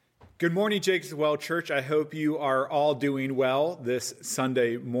Good morning, Sexuality Church. I hope you are all doing well this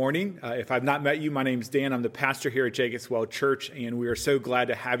Sunday morning. If I've not met you, my name's Dan. I'm the pastor here at Sexuality Church, and we are so glad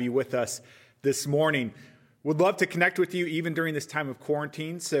to have you with us this morning. Would love to connect with you even during this time of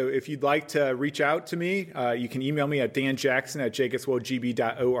quarantine. So if you'd like to reach out to me, you can email me at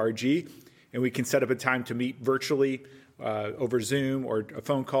danjackson@jakeswellgb.org, and we can set up a time to meet virtually over Zoom or a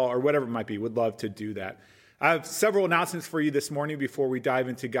phone call or whatever it might be. Would love to do that. I have several announcements for you this morning before we dive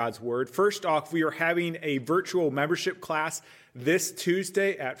into God's Word. First off, we are having a virtual membership class this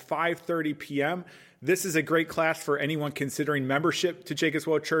Tuesday at 5:30 p.m. This is a great class for anyone considering membership to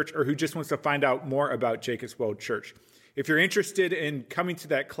Sexuality Church or who just wants to find out more about Sexuality Church. If you're interested in coming to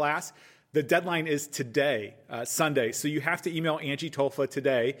that class, the deadline is today, Sunday. So you have to email Angie Tolfa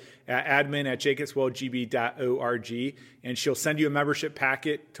today at admin@jakeswellgb.org, and she'll send you a membership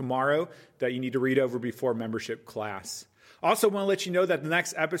packet tomorrow that you need to read over before membership class. Also want to let you know that the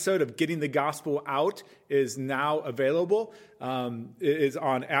next episode of Getting the Gospel Out is now available. It is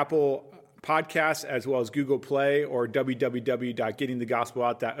on Apple Podcasts as well as Google Play or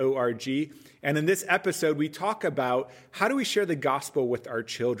www.gettingthegospelout.org. And in this episode, we talk about how do we share the gospel with our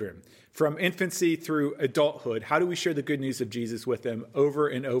children from infancy through adulthood. How do we share the good news of Jesus with them over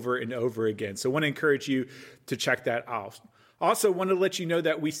and over and over again? So I want to encourage you to check that out. Also, want to let you know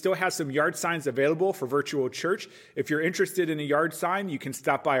that we still have some yard signs available for virtual church. If you're interested in a yard sign, you can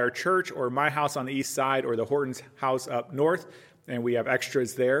stop by our church or my house on the east side or the Hortons house up north, and we have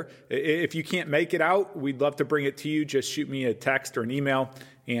extras there. If you can't make it out, we'd love to bring it to you. Just shoot me a text or an email,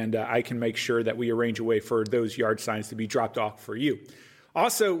 and I can make sure that we arrange a way for those yard signs to be dropped off for you.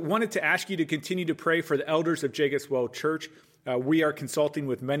 Also, wanted to ask you to continue to pray for the elders of Sexuality Church. We are consulting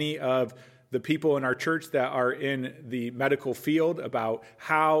with many of the people in our church that are in the medical field about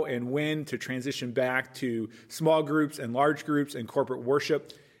how and when to transition back to small groups and large groups and corporate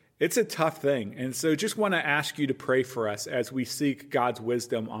worship. It's a tough thing, and so just want to ask you to pray for us as we seek God's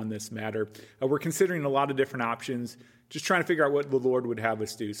wisdom on this matter. We're considering a lot of different options, just trying to figure out what the Lord would have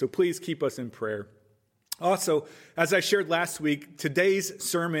us do. So please keep us in prayer. Also, as I shared last week, today's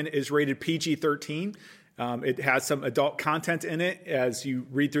sermon is rated PG-13. It has some adult content in it. As you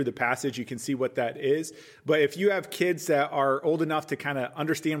read through the passage, you can see what that is. But if you have kids that are old enough to kind of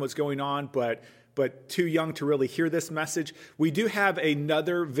understand what's going on, but too young to really hear this message, we do have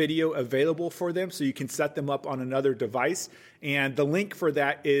another video available for them, so you can set them up on another device. And the link for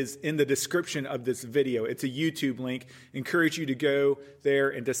that is in the description of this video. It's a YouTube link. Encourage you to go there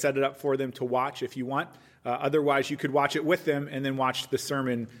and to set it up for them to watch if you want. Otherwise, you could watch it with them and then watch the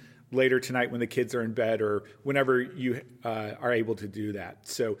sermon later tonight when the kids are in bed or whenever you are able to do that.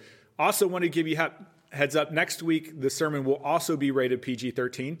 So also want to give you heads up. Next week, the sermon will also be rated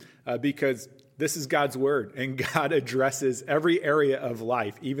PG-13 because this is God's word, and God addresses every area of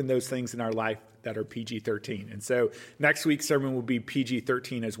life, even those things in our life that are PG-13. And so next week's sermon will be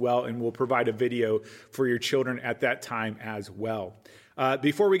PG-13 as well, and we'll provide a video for your children at that time as well.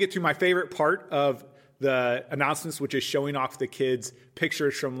 Before we get to my favorite part of the announcements, which is showing off the kids'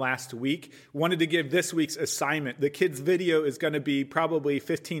 pictures from last week, wanted to give this week's assignment. The kids' video is going to be probably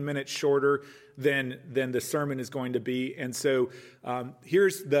 15 minutes shorter than the sermon is going to be. And so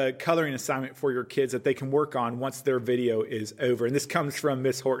here's the coloring assignment for your kids that they can work on once their video is over. And this comes from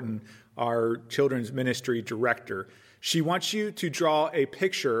Miss Horton, our children's ministry director. She wants you to draw a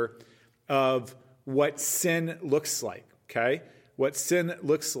picture of what sin looks like, okay? What sin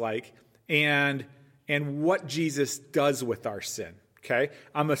looks like and what Jesus does with our sin, okay?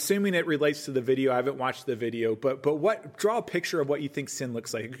 I'm assuming it relates to the video. I haven't watched the video, but draw a picture of what you think sin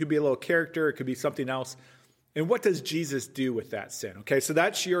looks like. It could be a little character. It could be something else. And what does Jesus do with that sin, okay? So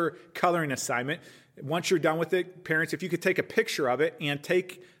that's your coloring assignment. Once you're done with it, parents, if you could take a picture of it and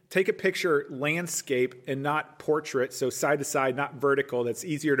take a picture landscape and not portrait, so side to side, not vertical. That's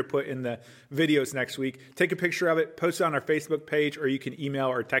easier to put in the videos next week. Take a picture of it, post it on our Facebook page, or you can email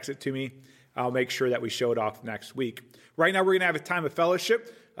or text it to me. I'll make sure that we show it off next week. Right now, we're going to have a time of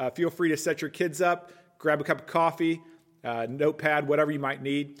fellowship. Feel free to set your kids up, grab a cup of coffee, notepad, whatever you might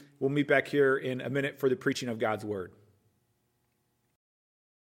need. We'll meet back here in a minute for the preaching of God's Word.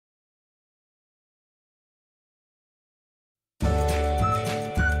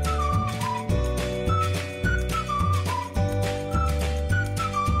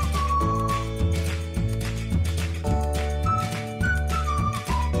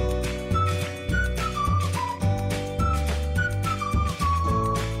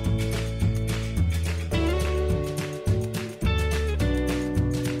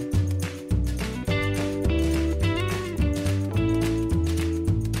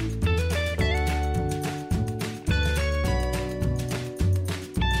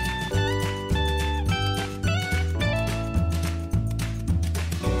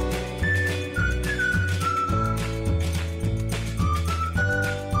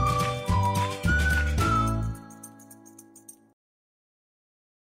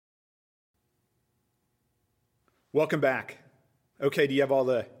 Welcome back. Okay, do you have all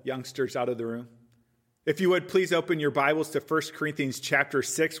the youngsters out of the room? If you would, please open your Bibles to 1 Corinthians chapter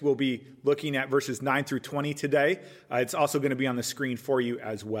 6. We'll be looking at verses 9 through 20 today. It's also going to be on the screen for you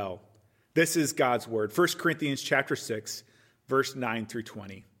as well. This is God's word. 1 Corinthians chapter 6, verse 9 through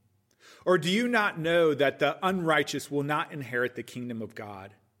 20. Or do you not know that the unrighteous will not inherit the kingdom of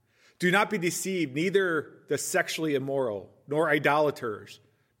God? Do not be deceived, neither the sexually immoral, nor idolaters,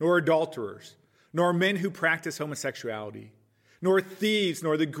 nor adulterers, nor men who practice homosexuality, nor thieves,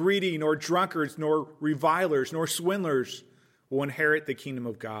 nor the greedy, nor drunkards, nor revilers, nor swindlers will inherit the kingdom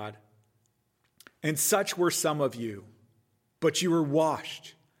of God. And such were some of you. But you were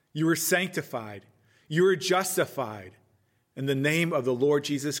washed, you were sanctified, you were justified in the name of the Lord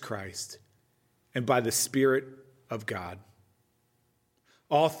Jesus Christ and by the Spirit of God.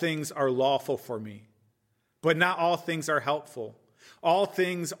 All things are lawful for me, but not all things are helpful. All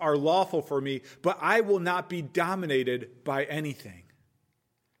things are lawful for me, but I will not be dominated by anything.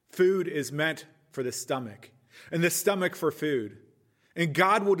 Food is meant for the stomach, and the stomach for food. And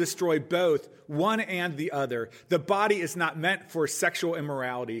God will destroy both, one and the other. The body is not meant for sexual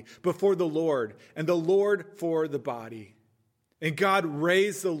immorality, but for the Lord, and the Lord for the body. And God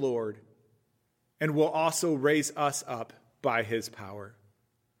raised the Lord, and will also raise us up by his power.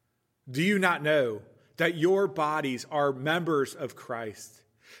 Do you not know that your bodies are members of Christ?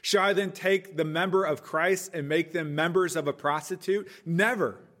 Shall I then take the member of Christ and make them members of a prostitute?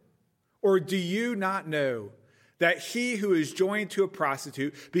 Never. Or do you not know that he who is joined to a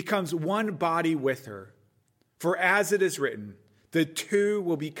prostitute becomes one body with her? For as it is written, the two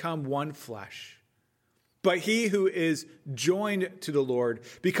will become one flesh. But he who is joined to the Lord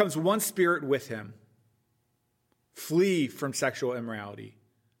becomes one spirit with him. Flee from sexual immorality.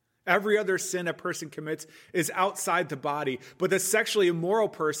 Every other sin a person commits is outside the body, but the sexually immoral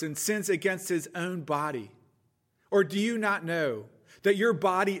person sins against his own body. Or do you not know that your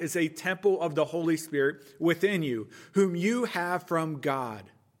body is a temple of the Holy Spirit within you, whom you have from God?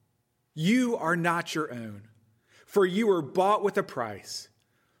 You are not your own, for you were bought with a price.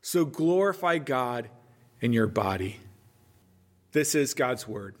 So glorify God in your body. This is God's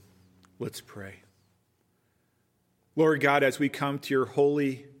word. Let's pray. Lord God, as we come to your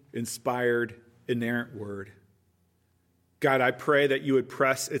holy, inspired, inerrant word, God, I pray that you would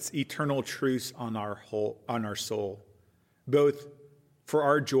press its eternal truths on our soul, both for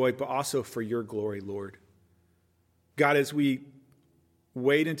our joy, but also for your glory, Lord. God, as we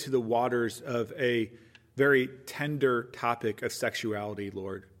wade into the waters of a very tender topic of sexuality,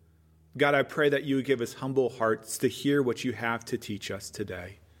 Lord, God, I pray that you would give us humble hearts to hear what you have to teach us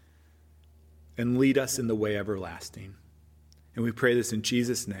today and lead us in the way everlasting. And we pray this in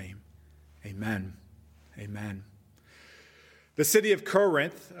Jesus' name. Amen. Amen. The city of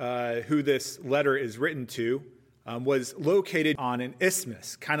Corinth, who this letter is written to, was located on an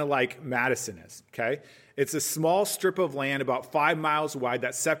isthmus, kind of like Madison is, okay? It's a small strip of land about 5 miles wide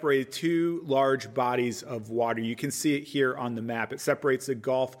that separated two large bodies of water. You can see it here on the map. It separates the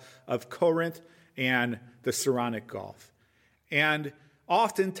Gulf of Corinth and the Saronic Gulf. And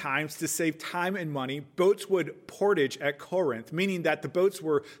oftentimes, to save time and money, boats would portage at Corinth, meaning that the boats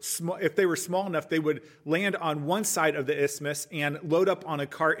were small. If they were small enough, they would land on one side of the isthmus and load up on a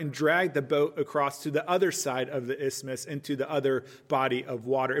cart and drag the boat across to the other side of the isthmus into the other body of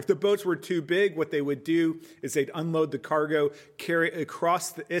water. If the boats were too big, what they would do is they'd unload the cargo, carry it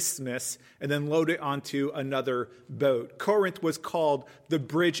across the isthmus, and then load it onto another boat. Corinth was called the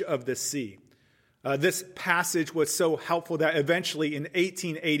Bridge of the Sea. This passage was so helpful that eventually in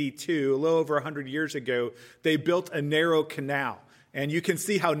 1882, a little over 100 years ago, they built a narrow canal. And you can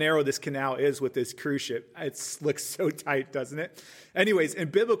see how narrow this canal is with this cruise ship. It looks so tight, doesn't it? Anyways, in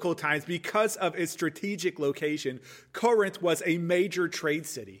biblical times, because of its strategic location, Corinth was a major trade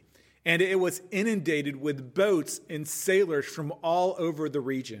city. And it was inundated with boats and sailors from all over the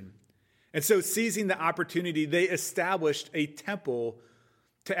region. And so, seizing the opportunity, they established a temple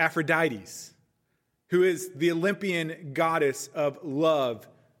to Aphrodite, who is the Olympian goddess of love,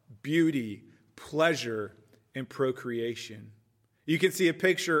 beauty, pleasure, and procreation. You can see a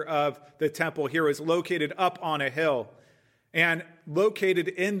picture of the temple here. It's located up on a hill. And located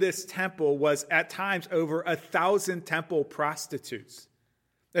in this temple was at times over 1,000 temple prostitutes.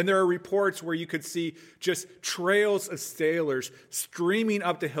 And there are reports where you could see just trails of sailors streaming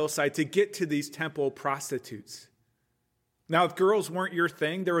up the hillside to get to these temple prostitutes. Now, if girls weren't your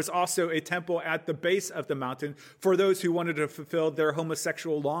thing, there was also a temple at the base of the mountain for those who wanted to fulfill their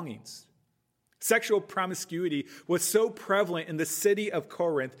homosexual longings. Sexual promiscuity was so prevalent in the city of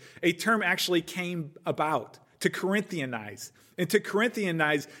Corinth, a term actually came about to Corinthianize. And to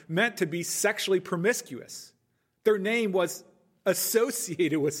Corinthianize meant to be sexually promiscuous. Their name was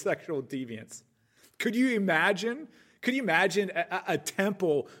associated with sexual deviance. Could you imagine? Could you imagine a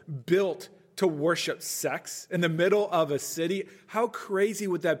temple built to worship sex in the middle of a city? How crazy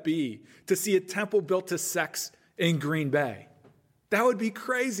would that be to see a temple built to sex in Green Bay? That would be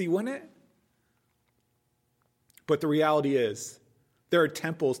crazy, wouldn't it? But the reality is, there are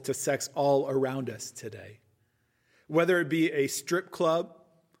temples to sex all around us today. Whether it be a strip club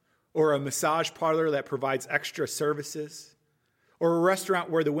or a massage parlor that provides extra services, or a restaurant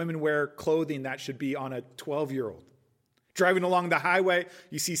where the women wear clothing that should be on a 12-year-old. Driving along the highway,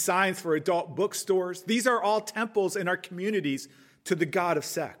 you see signs for adult bookstores. These are all temples in our communities to the god of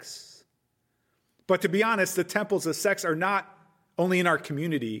sex. But to be honest, the temples of sex are not only in our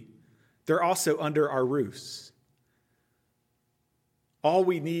community, they're also under our roofs. All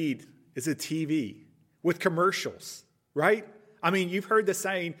we need is a TV with commercials, right? I mean, you've heard the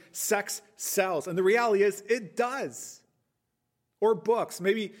saying, sex sells. And the reality is, it does. Or books,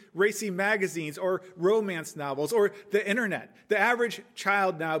 maybe racy magazines or romance novels or the internet. The average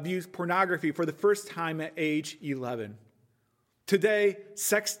child now views pornography for the first time at age 11. Today,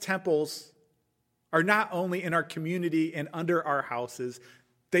 sex temples are not only in our community and under our houses,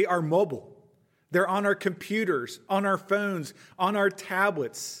 they are mobile. They're on our computers, on our phones, on our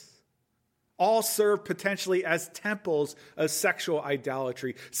tablets. All serve potentially as temples of sexual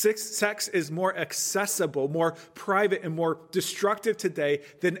idolatry. Sex is more accessible, more private, and more destructive today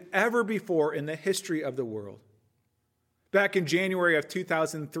than ever before in the history of the world. Back in January of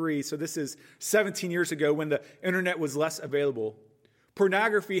 2003, so this is 17 years ago when the internet was less available,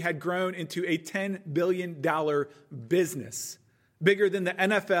 pornography had grown into a $10 billion business, bigger than the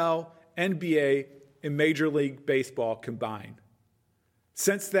NFL, NBA, and Major League Baseball combined.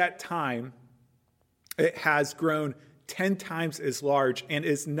 Since that time, it has grown 10 times as large and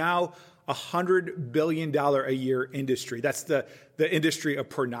is now a $100 billion a year industry. That's the industry of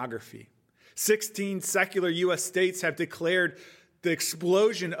pornography. 16 secular U.S. states have declared the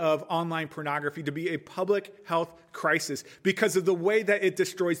explosion of online pornography to be a public health crisis because of the way that it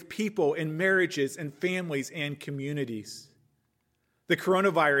destroys people and marriages and families and communities. The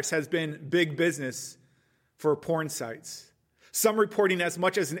coronavirus has been big business for porn sites. Some reporting as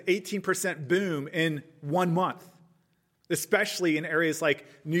much as an 18% boom in 1 month, especially in areas like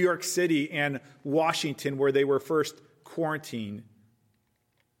New York City and Washington, where they were first quarantined.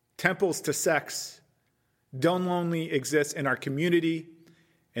 Temples to sex don't only exist in our community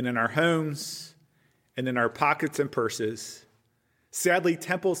and in our homes and in our pockets and purses. Sadly,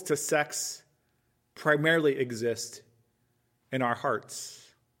 temples to sex primarily exist in our hearts.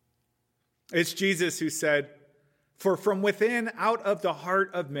 It's Jesus who said, "For from within, out of the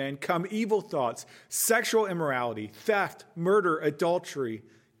heart of men, come evil thoughts, sexual immorality, theft, murder, adultery,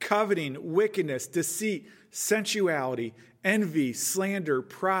 coveting, wickedness, deceit, sensuality, envy, slander,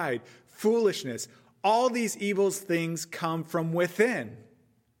 pride, foolishness. All these evil things come from within,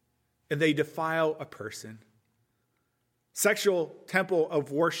 and they defile a person." Sexual temple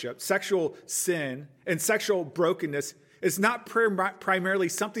of worship, sexual sin, and sexual brokenness is not primarily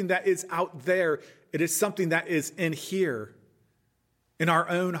something that is out there. It is something that is in here, in our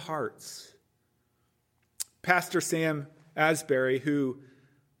own hearts. Pastor Sam Asbury, who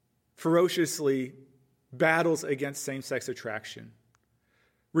ferociously battles against same-sex attraction,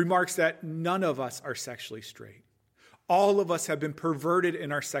 remarks that none of us are sexually straight. All of us have been perverted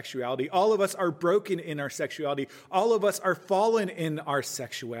in our sexuality. All of us are broken in our sexuality. All of us are fallen in our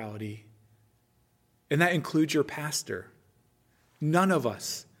sexuality. And that includes your pastor. None of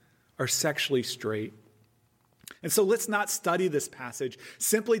us are sexually straight. And so let's not study this passage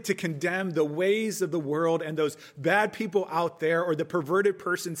simply to condemn the ways of the world and those bad people out there or the perverted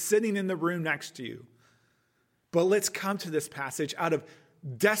person sitting in the room next to you. But let's come to this passage out of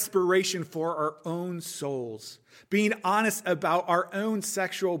desperation for our own souls, being honest about our own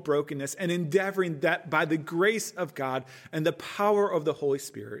sexual brokenness and endeavoring that by the grace of God and the power of the Holy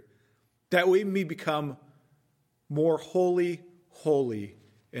Spirit, that we may become more holy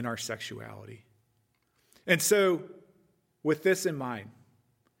in our sexuality. And so, with this in mind,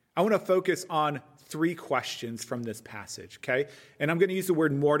 I want to focus on 3 questions from this passage, okay? And I'm going to use the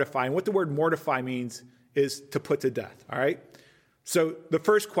word mortify. And what the word mortify means is to put to death, all right? So the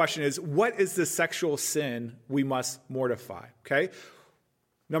first question is, what is the sexual sin we must mortify, okay?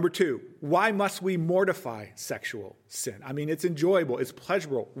 Number 2, why must we mortify sexual sin? I mean, it's enjoyable, it's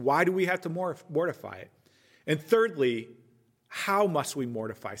pleasurable. Why do we have to mortify it? And thirdly, how must we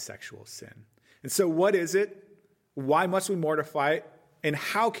mortify sexual sin? And so what is it? Why must we mortify it? And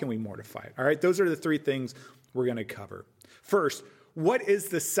how can we mortify it? All right, those are the 3 things we're going to cover. First, what is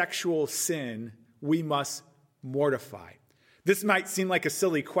the sexual sin we must mortify? This might seem like a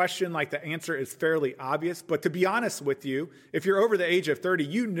silly question, like the answer is fairly obvious, but to be honest with you, if you're over the age of 30,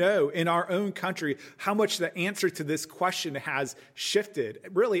 you know in our own country how much the answer to this question has shifted,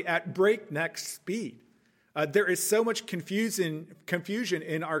 really at breakneck speed. There is so much confusion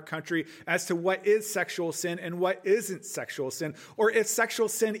in our country as to what is sexual sin and what isn't sexual sin, or if sexual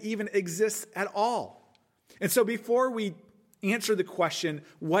sin even exists at all. And so before we answer the question,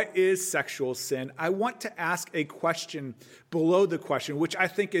 what is sexual sin? I want to ask a question below the question, which I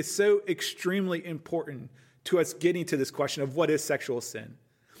think is so extremely important to us getting to this question of what is sexual sin.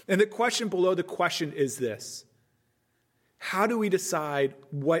 And the question below the question is this: how do we decide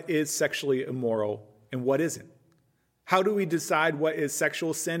what is sexually immoral and what isn't? How do we decide what is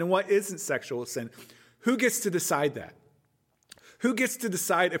sexual sin and what isn't sexual sin? Who gets to decide that? Who gets to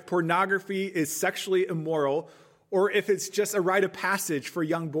decide if pornography is sexually immoral or if it's just a rite of passage for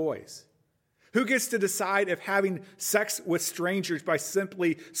young boys? Who gets to decide if having sex with strangers by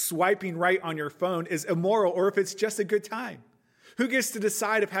simply swiping right on your phone is immoral or if it's just a good time? Who gets to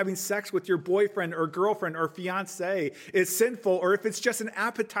decide if having sex with your boyfriend or girlfriend or fiance is sinful or if it's just an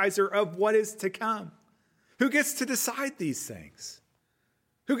appetizer of what is to come? Who gets to decide these things?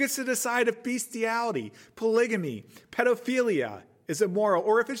 Who gets to decide if bestiality, polygamy, pedophilia is immoral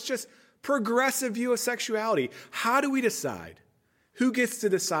or if it's just progressive view of sexuality? How do we decide? Who gets to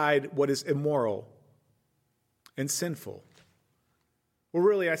decide what is immoral and sinful? Well,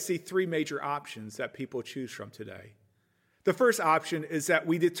 really, I see three major options that people choose from today. The first option is that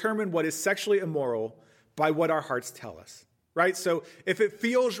we determine what is sexually immoral by what our hearts tell us, right? So if it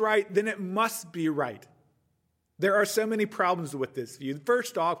feels right, then it must be right. There are so many problems with this view.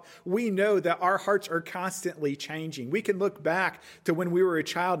 First off, we know that our hearts are constantly changing. We can look back to when we were a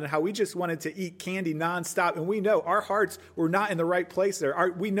child and how we just wanted to eat candy nonstop, and we know our hearts were not in the right place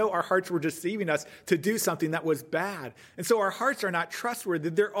there. We know our hearts were deceiving us to do something that was bad. And so our hearts are not trustworthy.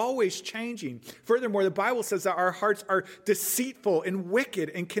 They're always changing. Furthermore, the Bible says that our hearts are deceitful and wicked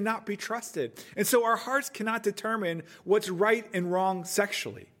and cannot be trusted. And so our hearts cannot determine what's right and wrong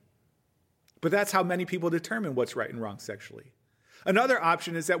sexually. But that's how many people determine what's right and wrong sexually. Another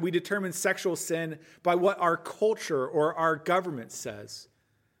option is that we determine sexual sin by what our culture or our government says.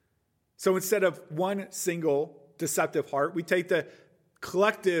 So instead of one single deceptive heart, we take the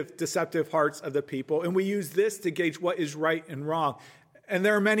collective deceptive hearts of the people and we use this to gauge what is right and wrong. And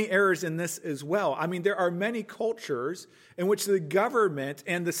there are many errors in this as well. I mean, there are many cultures in which the government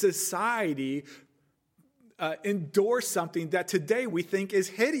and the society endorse something that today we think is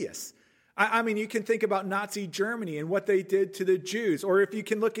hideous. I mean, you can think about Nazi Germany and what they did to the Jews. Or if you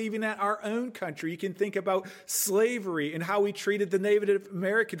can look even at our own country, you can think about slavery and how we treated the Native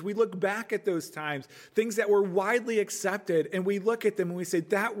Americans. We look back at those times, things that were widely accepted, and we look at them and we say,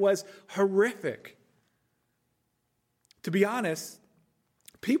 that was horrific. To be honest,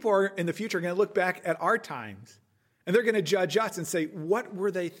 people are in the future going to look back at our times, and they're going to judge us and say, what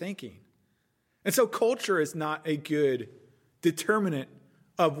were they thinking? And so culture is not a good determinant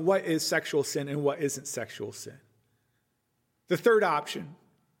of what is sexual sin and what isn't sexual sin. The third option,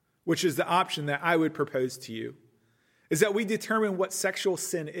 which is the option that I would propose to you, is that we determine what sexual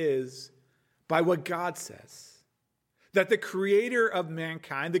sin is by what God says. That the creator of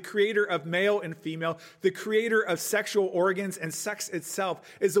mankind, the creator of male and female, the creator of sexual organs and sex itself,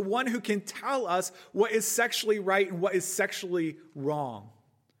 is the one who can tell us what is sexually right and what is sexually wrong.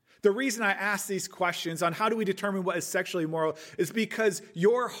 The reason I ask these questions on how do we determine what is sexually immoral is because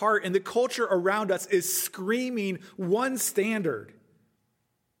your heart and the culture around us is screaming one standard,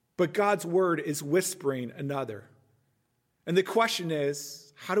 but God's word is whispering another. And the question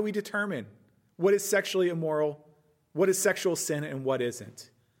is, how do we determine what is sexually immoral, what is sexual sin, and what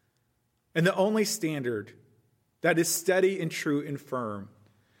isn't? And the only standard that is steady and true and firm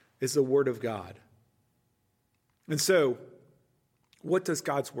is the word of God. And so, what does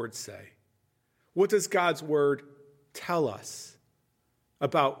God's word say? What does God's word tell us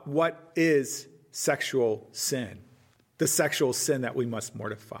about what is sexual sin, the sexual sin that we must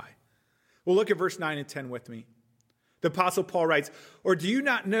mortify? Well, look at verse 9 and 10 with me. The Apostle Paul writes, "Or do you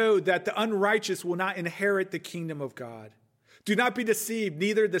not know that the unrighteous will not inherit the kingdom of God? Do not be deceived,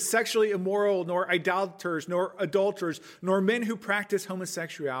 neither the sexually immoral, nor idolaters, nor adulterers, nor men who practice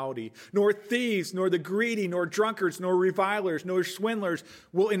homosexuality, nor thieves, nor the greedy, nor drunkards, nor revilers, nor swindlers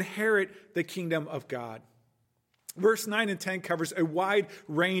will inherit the kingdom of God." Verse 9 and 10 covers a wide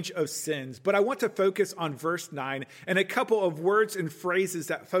range of sins, but I want to focus on verse 9 and a couple of words and phrases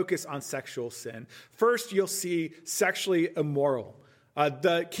that focus on sexual sin. First, you'll see sexually immoral.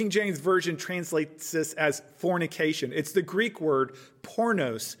 The King James Version translates this as fornication. It's the Greek word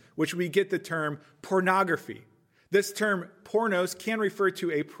pornos, which we get the term pornography This term pornos can refer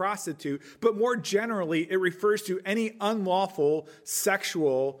to a prostitute, but more generally, it refers to any unlawful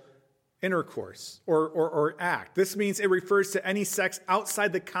sexual intercourse or act. This means it refers to any sex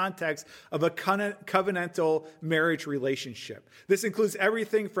outside the context of a covenantal marriage relationship. This includes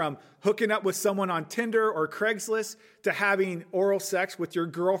everything from hooking up with someone on Tinder or Craigslist to having oral sex with your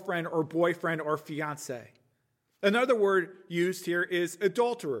girlfriend or boyfriend or fiance. Another word used here is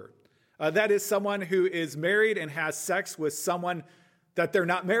adulterer. That is someone who is married and has sex with someone that they're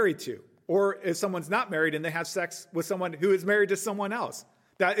not married to. Or if someone's not married and they have sex with someone who is married to someone else.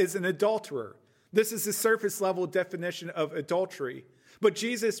 That is an adulterer. This is the surface level definition of adultery. But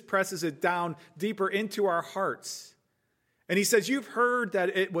Jesus presses it down deeper into our hearts. And he says, you've heard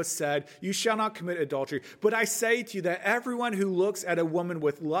that it was said, you shall not commit adultery. But I say to you that everyone who looks at a woman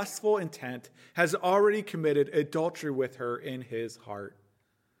with lustful intent has already committed adultery with her in his heart.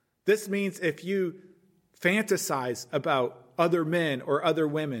 This means if you fantasize about other men or other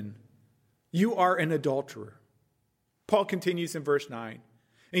women, you are an adulterer. Paul continues in verse 9.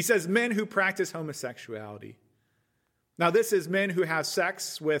 And he says, men who practice homosexuality. Now, this is men who have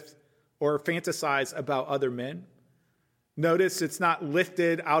sex with or fantasize about other men. Notice it's not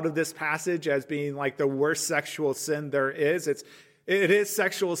lifted out of this passage as being like the worst sexual sin there is. It is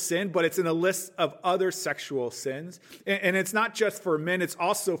sexual sin, but it's in a list of other sexual sins. And it's not just for men, it's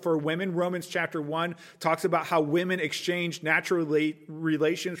also for women. Romans chapter 1 talks about how women exchange natural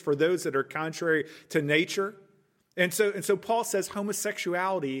relations for those that are contrary to nature. And so Paul says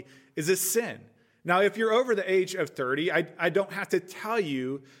homosexuality is a sin. Now, if you're over the age of 30, I don't have to tell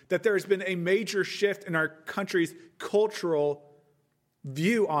you that there has been a major shift in our country's cultural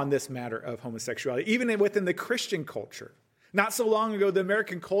view on this matter of homosexuality, even within the Christian culture. Not so long ago, the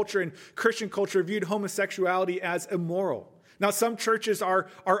American culture and Christian culture viewed homosexuality as immoral. Now, some churches are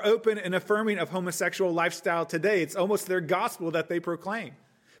open and affirming of homosexual lifestyle today. It's almost their gospel that they proclaim.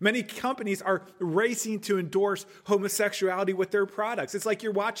 Many companies are racing to endorse homosexuality with their products. It's like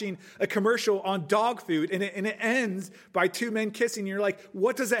you're watching a commercial on dog food and it ends by two men kissing. You're like,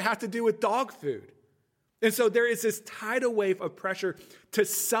 what does it have to do with dog food? And so there is this tidal wave of pressure to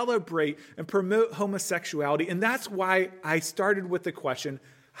celebrate and promote homosexuality. And that's why I started with the question,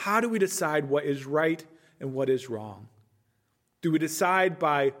 how do we decide what is right and what is wrong? Do we decide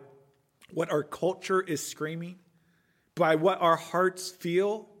by what our culture is screaming? By what our hearts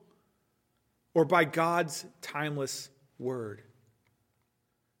feel? Or by God's timeless word?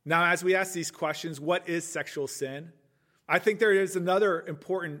 Now, as we ask these questions, what is sexual sin? I think there is another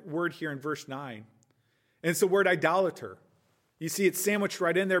important word here in verse 9. And it's the word idolater. You see, it's sandwiched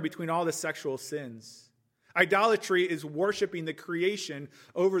right in there between all the sexual sins. Idolatry is worshiping the creation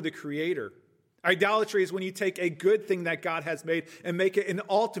over the creator. Idolatry is when you take a good thing that God has made and make it an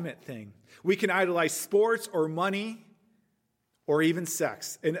ultimate thing. We can idolize sports or money or even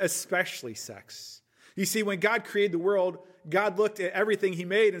sex, and especially sex. You see, when God created the world, God looked at everything he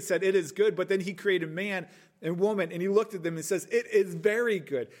made and said, it is good, but then he created man and woman, and he looked at them and says, it is very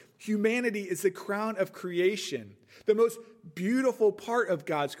good. Humanity is the crown of creation, the most beautiful part of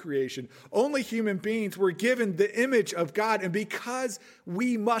God's creation. Only human beings were given the image of God, and because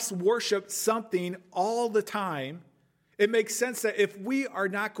we must worship something all the time, it makes sense that if we are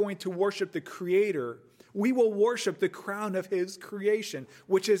not going to worship the Creator, we will worship the crown of his creation,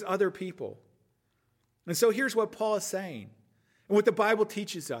 which is other people. And so here's what Paul is saying. And what the Bible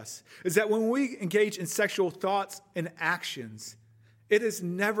teaches us is that when we engage in sexual thoughts and actions, it is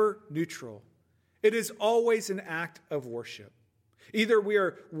never neutral. It is always an act of worship. Either we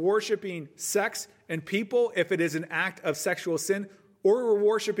are worshiping sex and people if it is an act of sexual sin, or we're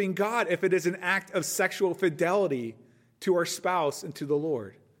worshiping God if it is an act of sexual fidelity to our spouse and to the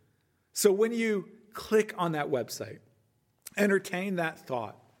Lord. So when you click on that website, entertain that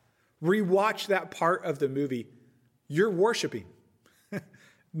thought, rewatch that part of the movie, you're worshiping.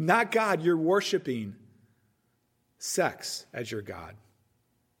 Not God, you're worshiping sex as your God.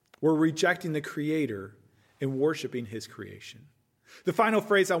 We're rejecting the Creator and worshiping his creation. The final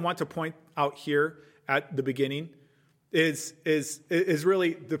phrase I want to point out here at the beginning is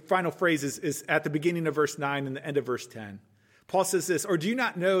really, the final phrase is at the beginning of verse 9 and the end of verse 10. Paul says this, or do you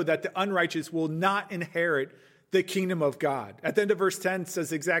not know that the unrighteous will not inherit the kingdom of God? At the end of verse 10 says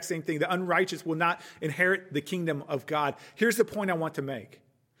the exact same thing. The unrighteous will not inherit the kingdom of God. Here's the point I want to make.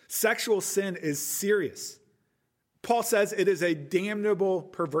 Sexual sin is serious. Paul says it is a damnable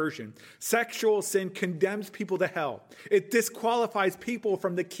perversion. Sexual sin condemns people to hell. It disqualifies people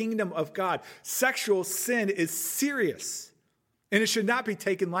from the kingdom of God. Sexual sin is serious, and it should not be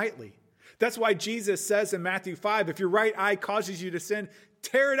taken lightly. That's why Jesus says in Matthew 5, if your right eye causes you to sin,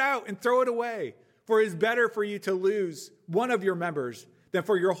 tear it out and throw it away. For it is better for you to lose one of your members than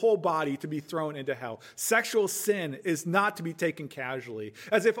for your whole body to be thrown into hell. Sexual sin is not to be taken casually.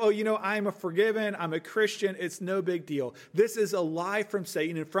 As if, I'm a forgiven, I'm a Christian, it's no big deal. This is a lie from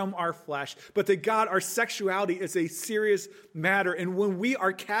Satan and from our flesh. But to God, our sexuality is a serious matter. And when we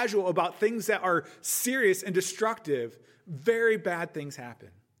are casual about things that are serious and destructive, very bad things happen.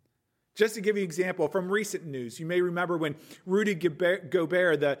 Just to give you an example from recent news, you may remember when Rudy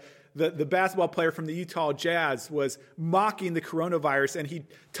Gobert, the basketball player from the Utah Jazz, was mocking the coronavirus, and he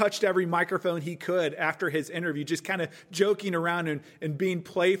touched every microphone he could after his interview, just kind of joking around and being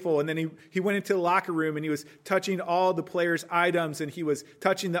playful. And then he went into the locker room and he was touching all the players' items, and he was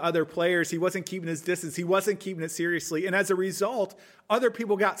touching the other players. He wasn't keeping his distance. He wasn't keeping it seriously. And as a result, other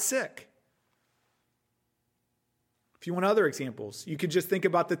people got sick. If you want other examples, you could just think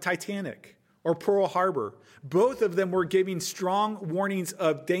about the Titanic or Pearl Harbor. Both of them were giving strong warnings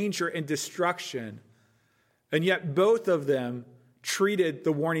of danger and destruction, and yet both of them treated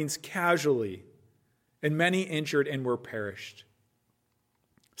the warnings casually, and many injured and were perished.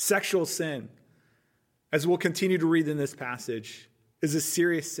 Sexual sin, as we'll continue to read in this passage, is a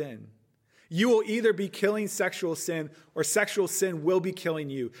serious sin. You will either be killing sexual sin or sexual sin will be killing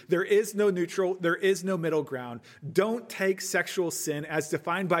you. There is no neutral. There is no middle ground. Don't take sexual sin as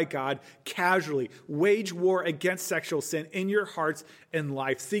defined by God casually. Wage war against sexual sin in your hearts and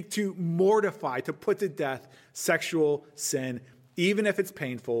life. Seek to mortify, to put to death sexual sin, even if it's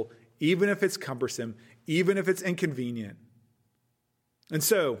painful, even if it's cumbersome, even if it's inconvenient. And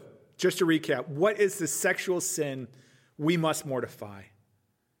so, just to recap, what is the sexual sin we must mortify?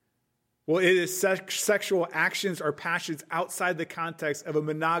 Well, it is sexual actions or passions outside the context of a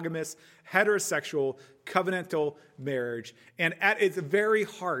monogamous, heterosexual, covenantal marriage. And at its very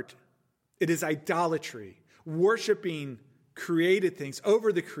heart, it is idolatry, worshiping created things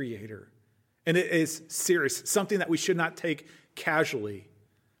over the Creator. And it is serious, something that we should not take casually,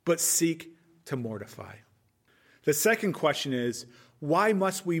 but seek to mortify. The second question is, why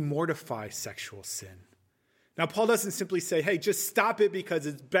must we mortify sexual sin? Now, Paul doesn't simply say, hey, just stop it because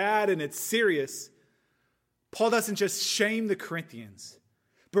it's bad and it's serious. Paul doesn't just shame the Corinthians,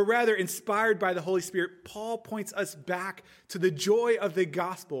 but rather, inspired by the Holy Spirit, Paul points us back to the joy of the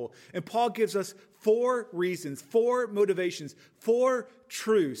gospel. And Paul gives us 4 reasons, 4 motivations, 4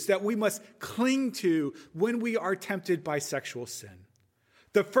 truths that we must cling to when we are tempted by sexual sin.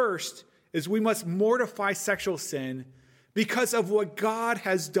 The first is we must mortify sexual sin because of what God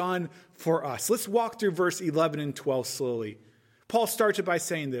has done for us. Let's walk through verse 11 and 12 slowly. Paul starts it by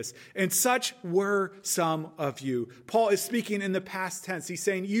saying this, and such were some of you. Paul is speaking in the past tense. He's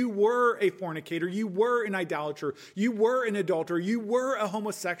saying you were a fornicator, you were an idolater, you were an adulterer, you were a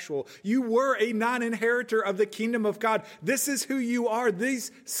homosexual, you were a non-inheritor of the kingdom of God. This is who you are.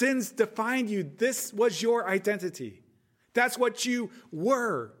 These sins defined you. This was your identity. That's what you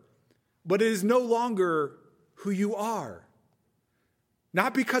were. But it is no longer who you are.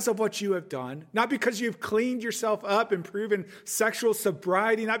 Not because of what you have done, not because you've cleaned yourself up and proven sexual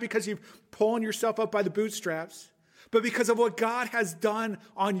sobriety, not because you've pulled yourself up by the bootstraps, but because of what God has done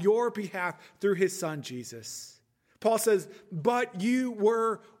on your behalf through his son, Jesus. Paul says, but you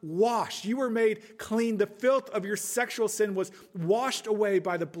were washed. You were made clean. The filth of your sexual sin was washed away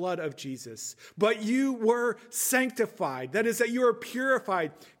by the blood of Jesus. But you were sanctified. That is, that you were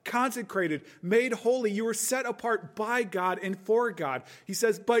purified, consecrated, made holy. You were set apart by God and for God. He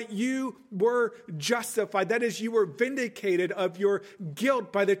says, but you were justified. That is, you were vindicated of your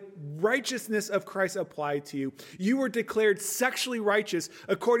guilt by the righteousness of Christ applied to you. You were declared sexually righteous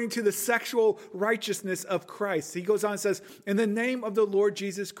according to the sexual righteousness of Christ. He goes on and says, in the name of the Lord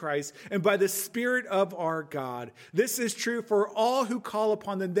Jesus Christ and by the Spirit of our God. This is true for all who call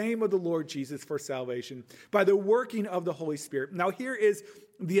upon the name of the Lord Jesus for salvation by the working of the Holy Spirit. Now here is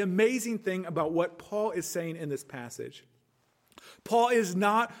the amazing thing about what Paul is saying in this passage. Paul is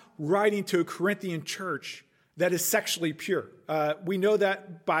not writing to a Corinthian church that is sexually pure. We know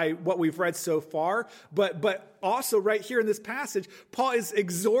that by what we've read so far, but also right here in this passage, Paul is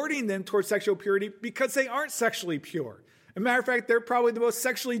exhorting them towards sexual purity because they aren't sexually pure. As a matter of fact, they're probably the most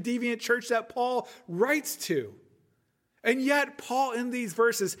sexually deviant church that Paul writes to. And yet, Paul in these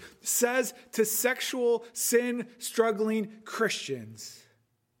verses says to sexual sin struggling Christians,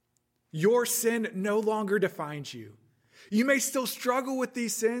 your sin no longer defines you. You may still struggle with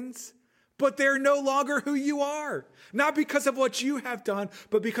these sins, but they're no longer who you are. Not because of what you have done,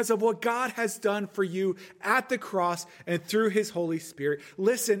 but because of what God has done for you at the cross and through his Holy Spirit.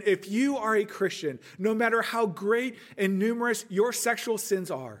 Listen, if you are a Christian, no matter how great and numerous your sexual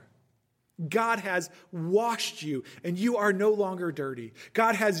sins are, God has washed you and you are no longer dirty.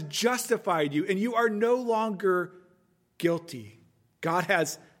 God has justified you and you are no longer guilty. God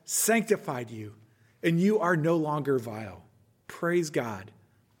has sanctified you and you are no longer vile. Praise God.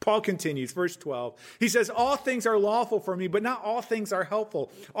 Paul continues, verse 12. He says, all things are lawful for me, but not all things are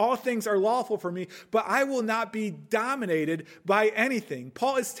helpful. All things are lawful for me, but I will not be dominated by anything.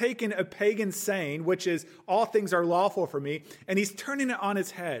 Paul has taken a pagan saying, which is all things are lawful for me, and he's turning it on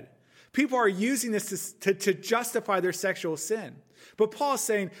its head. People are using this to justify their sexual sin. But Paul is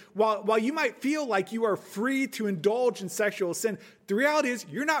saying, while you might feel like you are free to indulge in sexual sin, the reality is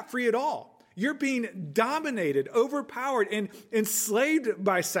you're not free at all. You're being dominated, overpowered, and enslaved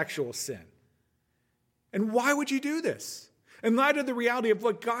by sexual sin. And why would you do this? In light of the reality of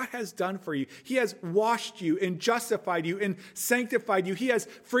what God has done for you, he has washed you and justified you and sanctified you. He has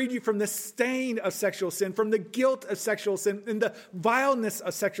freed you from the stain of sexual sin, from the guilt of sexual sin, and the vileness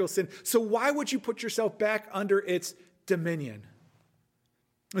of sexual sin. So why would you put yourself back under its dominion?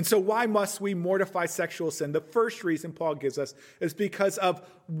 And so why must we mortify sexual sin? The first reason Paul gives us is because of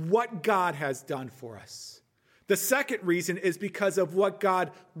what God has done for us. The second reason is because of what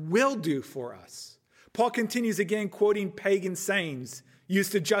God will do for us. Paul continues again quoting pagan sayings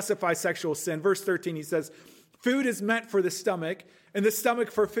used to justify sexual sin. Verse 13, he says, food is meant for the stomach and the stomach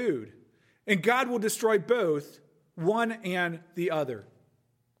for food. And God will destroy both, one and the other.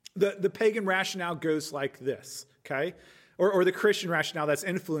 The pagan rationale goes like this, okay? Or the Christian rationale that's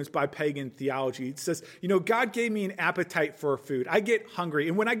influenced by pagan theology. It says, God gave me an appetite for food. I get hungry.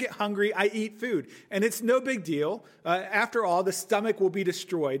 And when I get hungry, I eat food. And it's no big deal. After all, the stomach will be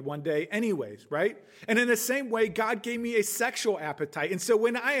destroyed one day anyways, right? And in the same way, God gave me a sexual appetite. And so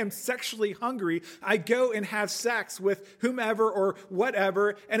when I am sexually hungry, I go and have sex with whomever or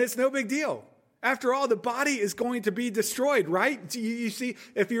whatever, and it's no big deal. After all, the body is going to be destroyed, right? You see,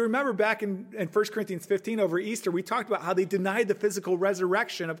 if you remember back in 1 Corinthians 15 over Easter, we talked about how they denied the physical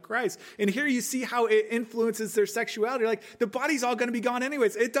resurrection of Christ. And here you see how it influences their sexuality. Like, the body's all going to be gone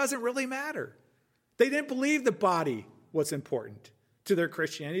anyways. It doesn't really matter. They didn't believe the body was important to their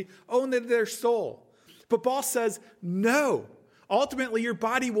Christianity, only their soul. But Paul says, no. Ultimately, your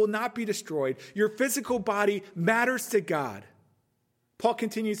body will not be destroyed. Your physical body matters to God. Paul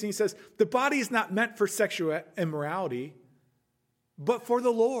continues and he says, the body is not meant for sexual immorality, but for the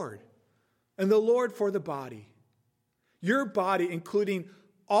Lord, and the Lord for the body. Your body, including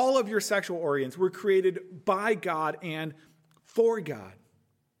all of your sexual organs, were created by God and for God.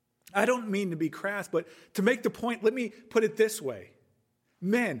 I don't mean to be crass, but to make the point, let me put it this way.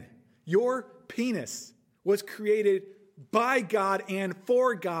 Men, your penis was created by God and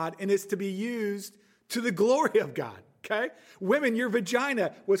for God, and is to be used to the glory of God. Okay? Women, your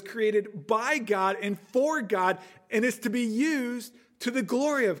vagina was created by God and for God and is to be used to the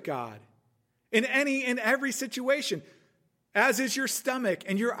glory of God in any and every situation. As is your stomach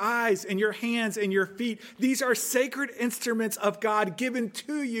and your eyes and your hands and your feet. These are sacred instruments of God given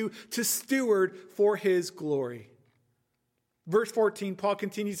to you to steward for his glory. Verse 14, Paul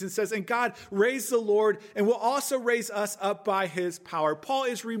continues and says, and God raised the Lord and will also raise us up by his power. Paul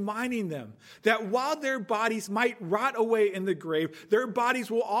is reminding them that while their bodies might rot away in the grave, their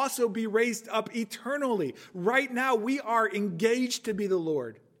bodies will also be raised up eternally. Right now, we are engaged to be the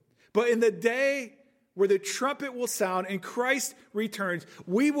Lord. But in the day where the trumpet will sound and Christ returns,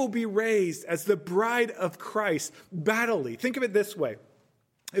 we will be raised as the bride of Christ bodily. Think of it this way.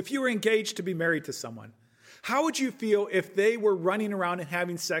 If you were engaged to be married to someone, how would you feel if they were running around and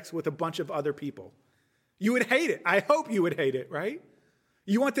having sex with a bunch of other people? You would hate it. I hope you would hate it, right?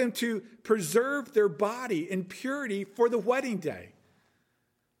 You want them to preserve their body in purity for the wedding day.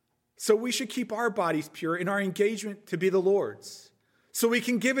 So we should keep our bodies pure in our engagement to be the Lord's, so we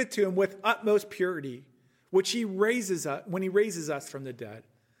can give it to him with utmost purity, which he raises us when he raises us from the dead.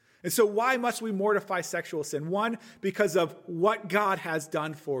 And so why must we mortify sexual sin? One, because of what God has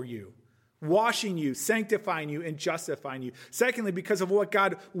done for you. Washing you, sanctifying you, and justifying you. Secondly, because of what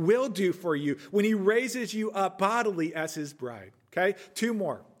God will do for you when he raises you up bodily as his bride. Okay? Two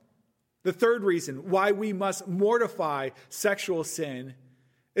more. The third reason why we must mortify sexual sin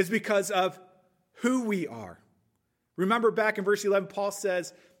is because of who we are. Remember back in verse 11, Paul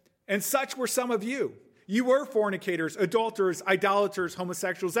says, and such were some of you. You were fornicators, adulterers, idolaters,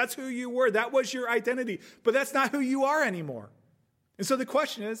 homosexuals. That's who you were. That was your identity. But that's not who you are anymore. And so the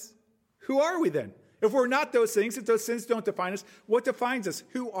question is, who are we then? If we're not those things, if those sins don't define us, what defines us?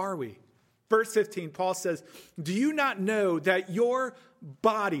 Who are we? Verse 15, Paul says, do you not know that your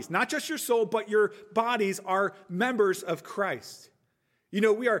bodies, not just your soul, but your bodies are members of Christ?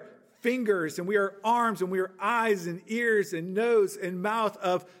 We are fingers and we are arms and we are eyes and ears and nose and mouth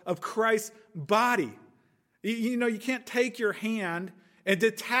of Christ's body. You know, you can't take your hand and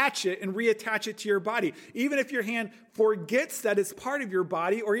detach it and reattach it to your body. Even if your hand forgets that it's part of your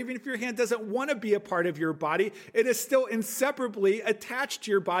body, or even if your hand doesn't want to be a part of your body, it is still inseparably attached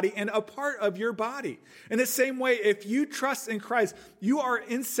to your body and a part of your body. In the same way, if you trust in Christ, you are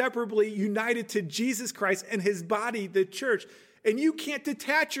inseparably united to Jesus Christ and his body, the church. And you can't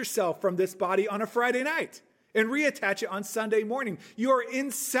detach yourself from this body on a Friday night and reattach it on Sunday morning. You are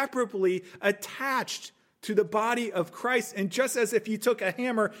inseparably attached to the body of Christ. And just as if you took a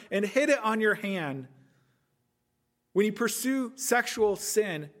hammer and hit it on your hand, when you pursue sexual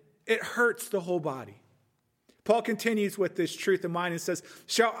sin, it hurts the whole body. Paul continues with this truth in mind and says,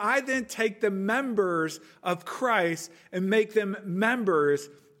 shall I then take the members of Christ and make them members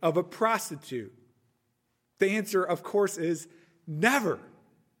of a prostitute? The answer, of course, is never.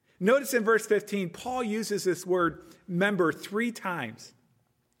 Notice in verse 15, Paul uses this word member 3 times.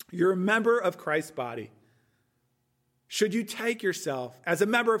 You're a member of Christ's body. Should you take yourself as a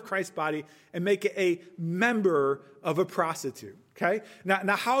member of Christ's body and make it a member of a prostitute? Okay?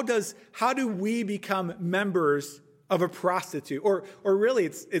 Now how do we become members of a prostitute? Or really,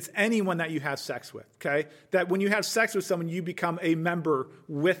 it's anyone that you have sex with, okay? That when you have sex with someone, you become a member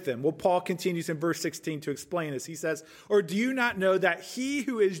with them. Well, Paul continues in verse 16 to explain this. He says, or do you not know that he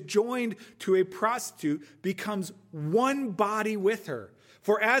who is joined to a prostitute becomes one body with her?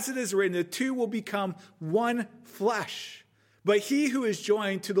 For as it is written, the two will become one flesh. But he who is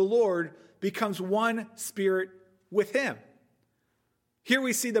joined to the Lord becomes one spirit with him. Here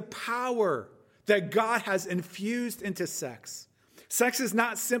we see the power that God has infused into sex. Sex is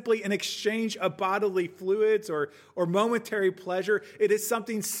not simply an exchange of bodily fluids or momentary pleasure. It is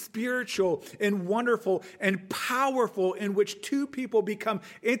something spiritual and wonderful and powerful in which two people become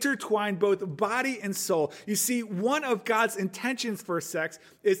intertwined, both body and soul. You see, one of God's intentions for sex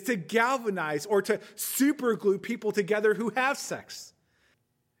is to galvanize or to superglue people together who have sex.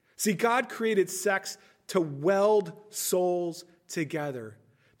 See, God created sex to weld souls together.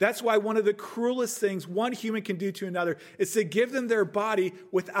 That's why one of the cruelest things one human can do to another is to give them their body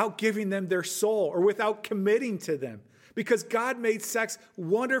without giving them their soul or without committing to them. Because God made sex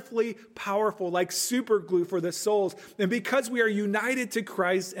wonderfully powerful, like super glue for the souls. And because we are united to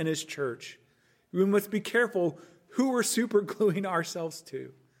Christ and his church, we must be careful who we're super gluing ourselves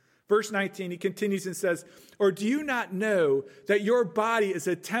to. Verse 19, he continues and says, or do you not know that your body is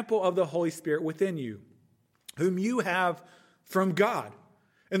a temple of the Holy Spirit within you, whom you have from God?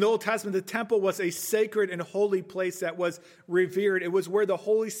 In the Old Testament, the temple was a sacred and holy place that was revered. It was where the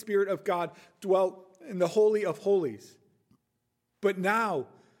Holy Spirit of God dwelt in the Holy of Holies. But now,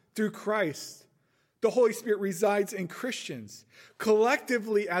 through Christ, the Holy Spirit resides in Christians,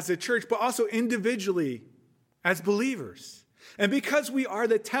 collectively as a church, but also individually as believers. And because we are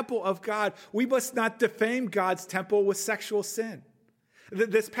the temple of God, we must not defame God's temple with sexual sin.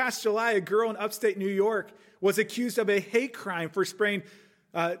 This past July, a girl in upstate New York was accused of a hate crime for spraying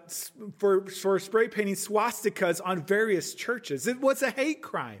for spray painting swastikas on various churches. It was a hate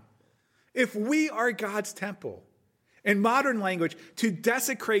crime. If we are God's temple, in modern language, to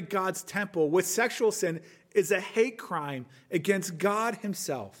desecrate God's temple with sexual sin is a hate crime against God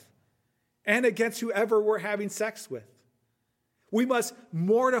himself and against whoever we're having sex with. We must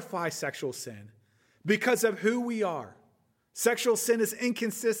mortify sexual sin because of who we are. Sexual sin is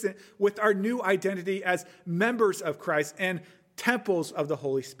inconsistent with our new identity as members of Christ and temples of the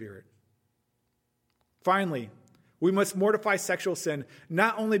Holy Spirit. Finally, we must mortify sexual sin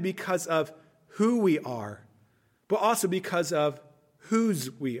not only because of who we are, but also because of whose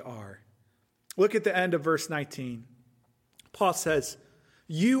we are. Look at the end of verse 19. Paul says,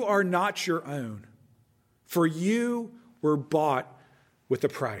 you are not your own, for you were bought with a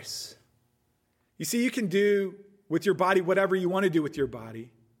price. You see, you can do with your body whatever you want to do with your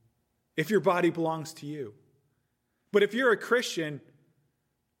body if your body belongs to you. But if you're a Christian,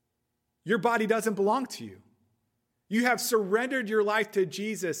 your body doesn't belong to you. You have surrendered your life to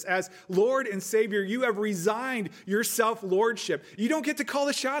Jesus as Lord and Savior. You have resigned your self-lordship. You don't get to call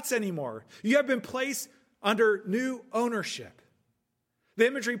the shots anymore. You have been placed under new ownership. The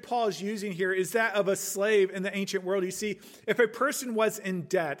imagery Paul is using here is that of a slave in the ancient world. You see, if a person was in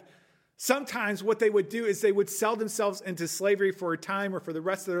debt, sometimes what they would do is they would sell themselves into slavery for a time or for the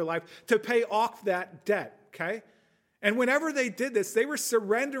rest of their life to pay off that debt, okay? And whenever they did this, they were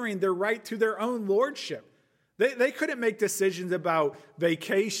surrendering their right to their own lordship. They couldn't make decisions about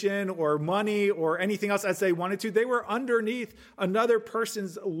vacation or money or anything else as they wanted to. They were underneath another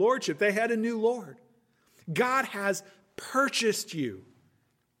person's lordship. They had a new Lord. God has purchased you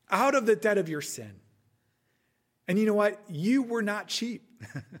out of the debt of your sin. And you know what? You were not cheap.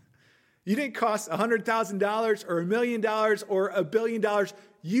 You didn't cost $100,000 or $1 million or $1 billion.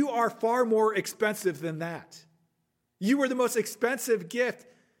 You are far more expensive than that. You were the most expensive gift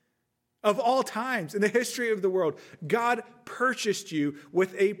of all times in the history of the world. God purchased you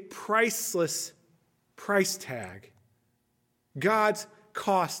with a priceless price tag. God's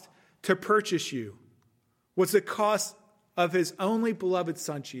cost to purchase you was the cost of his only beloved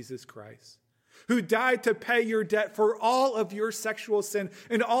Son, Jesus Christ, who died to pay your debt for all of your sexual sin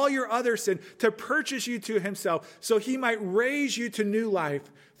and all your other sin, to purchase you to himself so he might raise you to new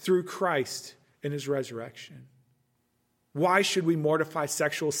life through Christ in his resurrection. Why should we mortify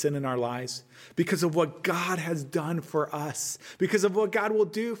sexual sin in our lives? Because of what God has done for us, because of what God will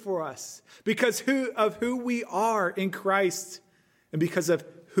do for us, because of who we are in Christ, and because of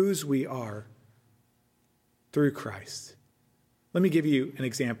whose we are through Christ. Let me give you an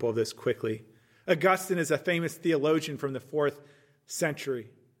example of this quickly. Augustine is a famous theologian from the 4th century.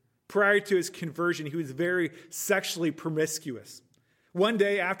 Prior to his conversion, he was very sexually promiscuous. One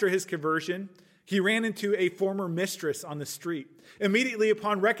day after his conversion, he ran into a former mistress on the street. Immediately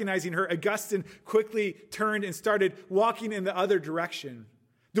upon recognizing her, Augustine quickly turned and started walking in the other direction.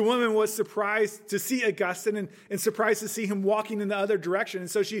 The woman was surprised to see Augustine and surprised to see him walking in the other direction. And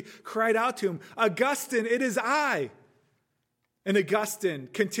so she cried out to him, "Augustine, it is I." And Augustine,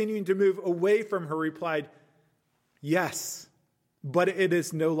 continuing to move away from her, replied, "Yes, but it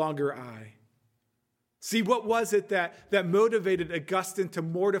is no longer I." See, what was it that motivated Augustine to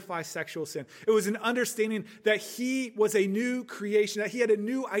mortify sexual sin? It was an understanding that he was a new creation, that he had a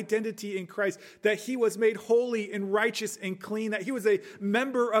new identity in Christ, that he was made holy and righteous and clean, that he was a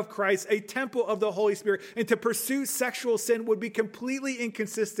member of Christ, a temple of the Holy Spirit. And to pursue sexual sin would be completely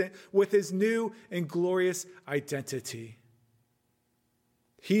inconsistent with his new and glorious identity.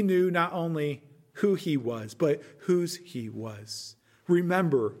 He knew not only who he was, but whose he was.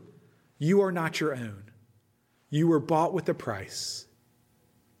 Remember, you are not your own. You were bought with a price.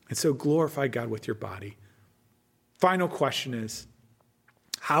 And so glorify God with your body. Final question is,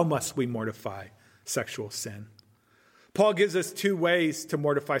 how must we mortify sexual sin? Paul gives us 2 ways to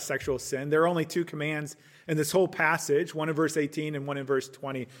mortify sexual sin. There are only 2 commands in this whole passage, one in verse 18 and one in verse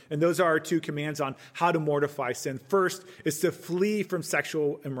 20. And those are our 2 commands on how to mortify sin. First is to flee from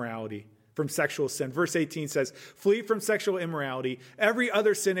sexual immorality, from sexual sin. Verse 18 says, "Flee from sexual immorality. Every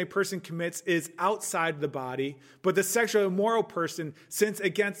other sin a person commits is outside the body, but the sexually immoral person sins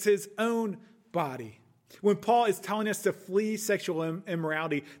against his own body." When Paul is telling us to flee sexual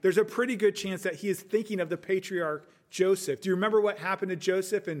immorality, there's a pretty good chance that he is thinking of the patriarch Joseph. Do you remember what happened to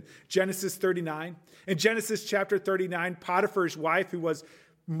Joseph in Genesis 39? In Genesis chapter 39, Potiphar's wife, who was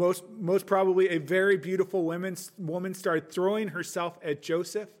most probably a very beautiful woman, started throwing herself at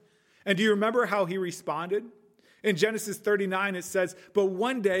Joseph. And do you remember how he responded? In Genesis 39, it says, "But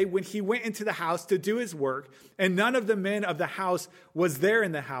one day when he went into the house to do his work, and none of the men of the house was there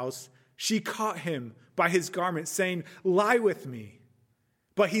in the house, she caught him by his garment, saying, 'Lie with me.'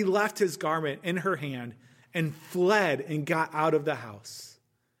 But he left his garment in her hand and fled and got out of the house."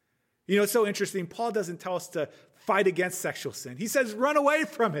 You know, it's so interesting. Paul doesn't tell us to fight against sexual sin. He says, run away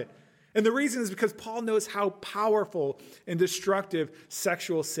from it. And the reason is because Paul knows how powerful and destructive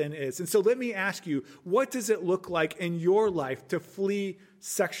sexual sin is. And so let me ask you, what does it look like in your life to flee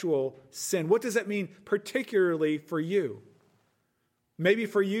sexual sin? What does that mean particularly for you? Maybe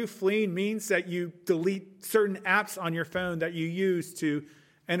for you, fleeing means that you delete certain apps on your phone that you use to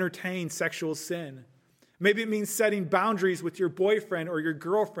entertain sexual sin. Maybe it means setting boundaries with your boyfriend or your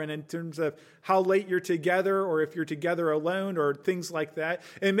girlfriend in terms of how late you're together or if you're together alone or things like that.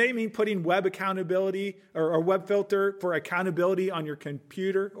 It may mean putting web accountability or a web filter for accountability on your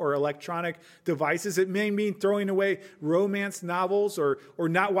computer or electronic devices. It may mean throwing away romance novels or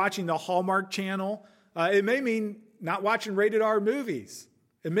not watching the Hallmark Channel. It may mean not watching rated R movies.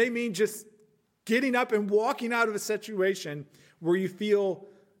 It may mean just getting up and walking out of a situation where you feel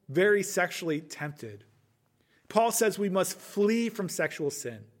very sexually tempted. Paul says we must flee from sexual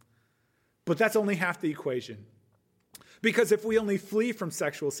sin, but that's only half the equation. Because if we only flee from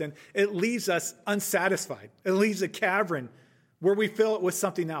sexual sin, it leaves us unsatisfied. It leaves a cavern where we fill it with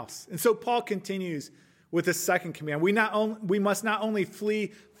something else. And so Paul continues with the second command. We must not only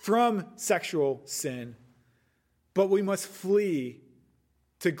flee from sexual sin, but we must flee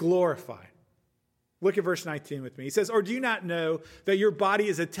to glorify. Look at verse 19 with me. He says, "Or do you not know that your body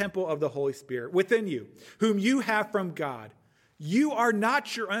is a temple of the Holy Spirit within you, whom you have from God? You are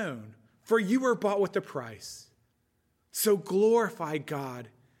not your own, for you were bought with a price. So glorify God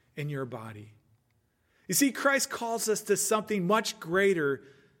in your body." You see, Christ calls us to something much greater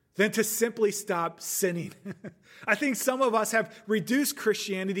than to simply stop sinning. I think some of us have reduced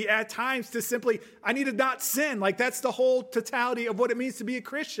Christianity at times to simply, I need to not sin. Like that's the whole totality of what it means to be a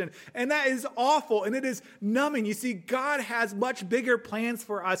Christian. And that is awful and it is numbing. You see, God has much bigger plans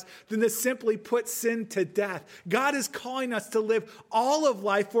for us than to simply put sin to death. God is calling us to live all of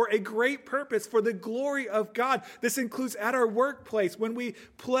life for a great purpose, for the glory of God. This includes at our workplace, when we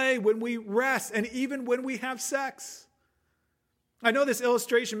play, when we rest, and even when we have sex. I know this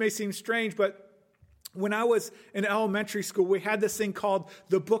illustration may seem strange, but when I was in elementary school, we had this thing called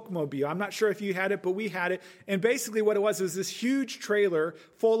the bookmobile. I'm not sure if you had it, but we had it. And basically what it was this huge trailer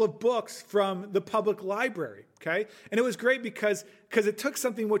full of books from the public library, okay? And it was great because it took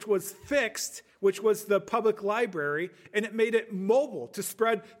something which was fixed, which was the public library, and it made it mobile to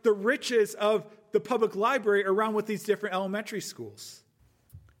spread the riches of the public library around with these different elementary schools.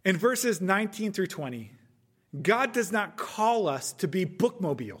 In verses 19 through 20, God does not call us to be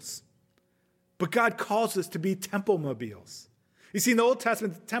bookmobiles, but God calls us to be temple-mobiles. You see, in the Old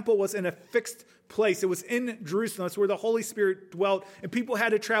Testament, the temple was in a fixed place. It was in Jerusalem. That's where the Holy Spirit dwelt, and people had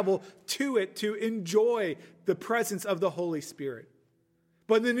to travel to it to enjoy the presence of the Holy Spirit.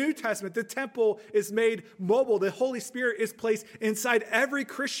 But in the New Testament, the temple is made mobile. The Holy Spirit is placed inside every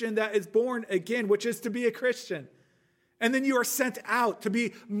Christian that is born again, which is to be a Christian. And then you are sent out to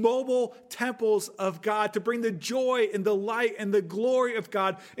be mobile temples of God, to bring the joy and the light and the glory of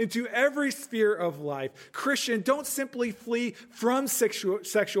God into every sphere of life. Christian, don't simply flee from sexual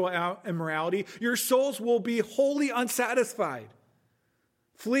immorality. Your souls will be wholly unsatisfied.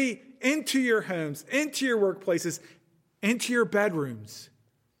 Flee into your homes, into your workplaces, into your bedrooms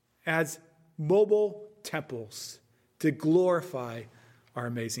as mobile temples to glorify our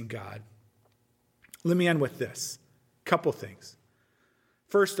amazing God. Let me end with this. Couple things.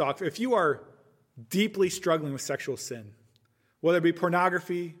 First off, if you are deeply struggling with sexual sin, whether it be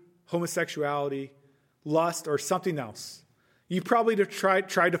pornography, homosexuality, lust, or something else, you probably tried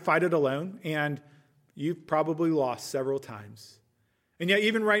to fight it alone, and you've probably lost several times. And yet,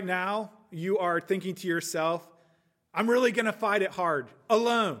 even right now, you are thinking to yourself, I'm really going to fight it hard,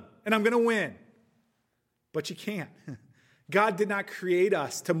 alone, and I'm going to win. But you can't. God did not create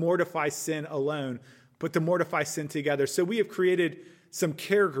us to mortify sin alone, but to mortify sin together. So we have created some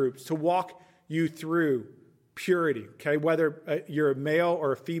care groups to walk you through purity, okay? Whether you're a male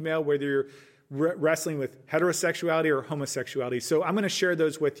or a female, whether you're wrestling with heterosexuality or homosexuality. So I'm going to share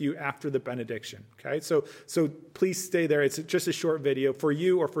those with you after the benediction, okay? So please stay there. It's just a short video for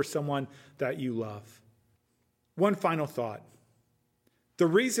you or for someone that you love. One final thought. The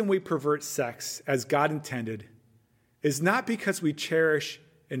reason we pervert sex as God intended is not because we cherish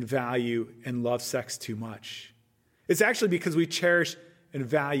and value and love sex too much. It's actually because we cherish and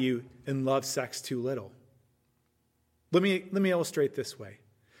value and love sex too little. Let me illustrate this way.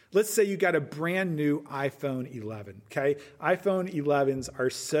 Let's say you got a brand new iPhone 11, okay? iPhone 11s are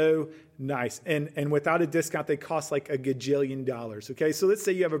so nice. And without a discount, they cost like $1 gajillion, okay? So let's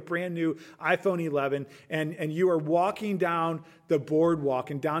say you have a brand new iPhone 11 and you are walking down the boardwalk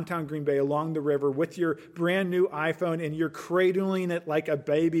in downtown Green Bay along the river with your brand new iPhone and you're cradling it like a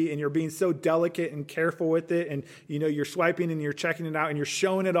baby and you're being so delicate and careful with it. And, you're swiping and you're checking it out and you're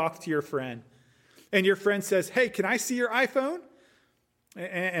showing it off to your friend. And your friend says, hey, can I see your iPhone?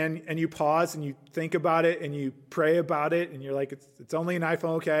 And you pause and you think about it and you pray about it and you're like, it's only an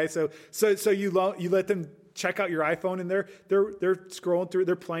iPhone, okay? So you let them check out your iPhone and they're scrolling through,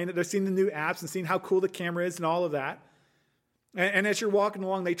 they're playing it, they're seeing the new apps and seeing how cool the camera is and all of that. And as you're walking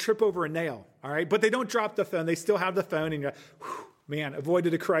along, they trip over a nail, all right? But they don't drop the phone; they still have the phone, and you're like, whew, man,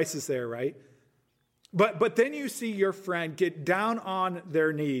 avoided a crisis there, right? But then you see your friend get down on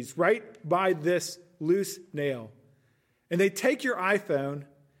their knees right by this loose nail. And they take your iPhone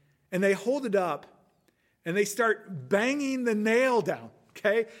and they hold it up and they start banging the nail down,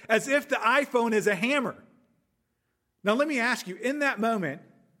 okay? As if the iPhone is a hammer. Now, let me ask you, in that moment,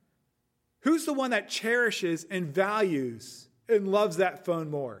 who's the one that cherishes and values and loves that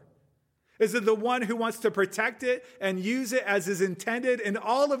phone more? Is it the one who wants to protect it and use it as is intended in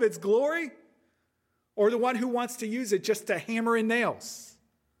all of its glory? Or the one who wants to use it just to hammer in nails?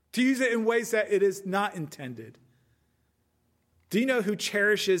 To use it in ways that it is not intended? Do you know who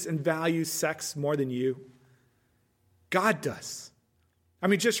cherishes and values sex more than you? God does. I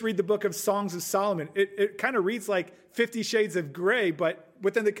mean, just read the book of Songs of Solomon. It kind of reads like 50 Shades of Grey, but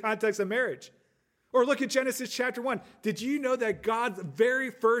within the context of marriage. Or look at Genesis chapter 1. Did you know that God's very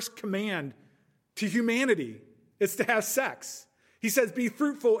first command to humanity is to have sex? He says, be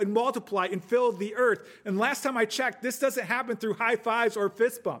fruitful and multiply and fill the earth. And last time I checked, this doesn't happen through high fives or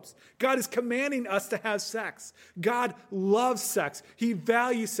fist bumps. God is commanding us to have sex. God loves sex. He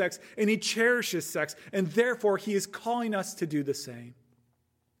values sex and he cherishes sex. And therefore, he is calling us to do the same.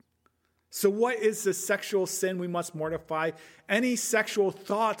 So what is the sexual sin we must mortify? Any sexual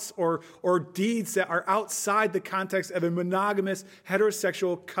thoughts or deeds that are outside the context of a monogamous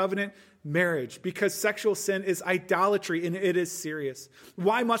heterosexual covenant marriage, because sexual sin is idolatry and it is serious.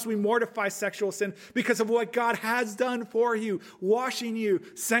 Why must we mortify sexual sin? Because of what God has done for you, washing you,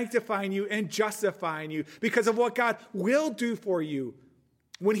 sanctifying you, and justifying you. Because of what God will do for you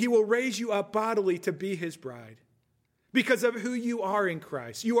when he will raise you up bodily to be his bride. Because of who you are in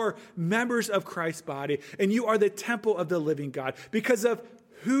Christ. You are members of Christ's body, and you are the temple of the living God. Because of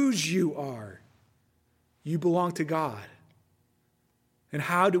whose you are, you belong to God. And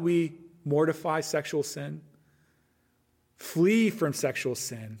how do we mortify sexual sin? Flee from sexual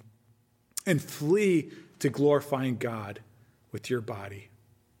sin and flee to glorifying God with your body.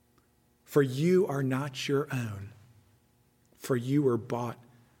 For you are not your own, for you were bought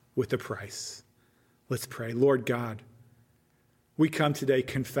with a price. Let's pray. Lord God, we come today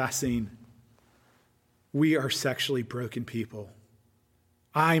confessing we are sexually broken people.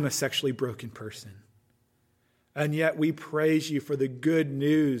 I'm a sexually broken person. And yet we praise you for the good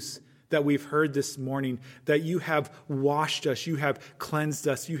news that we've heard this morning, that you have washed us, you have cleansed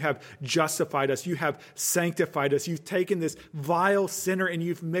us, you have justified us, you have sanctified us. You've taken this vile sinner and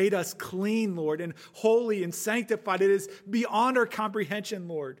you've made us clean, Lord, and holy and sanctified. It is beyond our comprehension,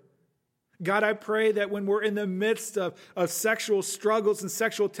 Lord. God, I pray that when we're in the midst of sexual struggles and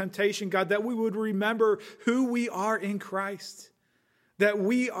sexual temptation, God, that we would remember who we are in Christ, that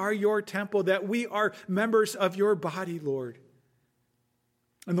we are your temple, that we are members of your body, Lord.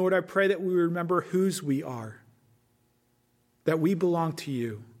 And Lord, I pray that we remember whose we are, that we belong to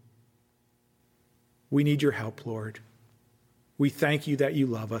you. We need your help, Lord. We thank you that you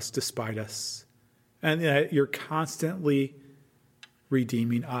love us despite us, and that you're constantly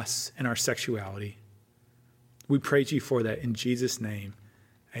redeeming us and our sexuality. We praise you for that in Jesus' name.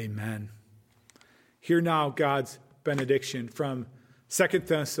 Amen. Hear now God's benediction from 2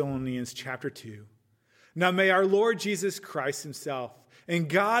 Thessalonians chapter 2. Now may our Lord Jesus Christ himself and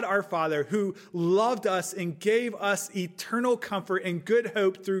God our Father, who loved us and gave us eternal comfort and good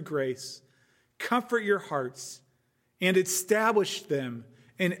hope through grace, comfort your hearts and establish them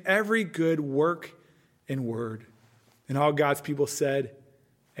in every good work and word. And all God's people said,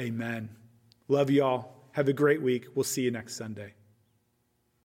 amen. Love you all. Have a great week. We'll see you next Sunday.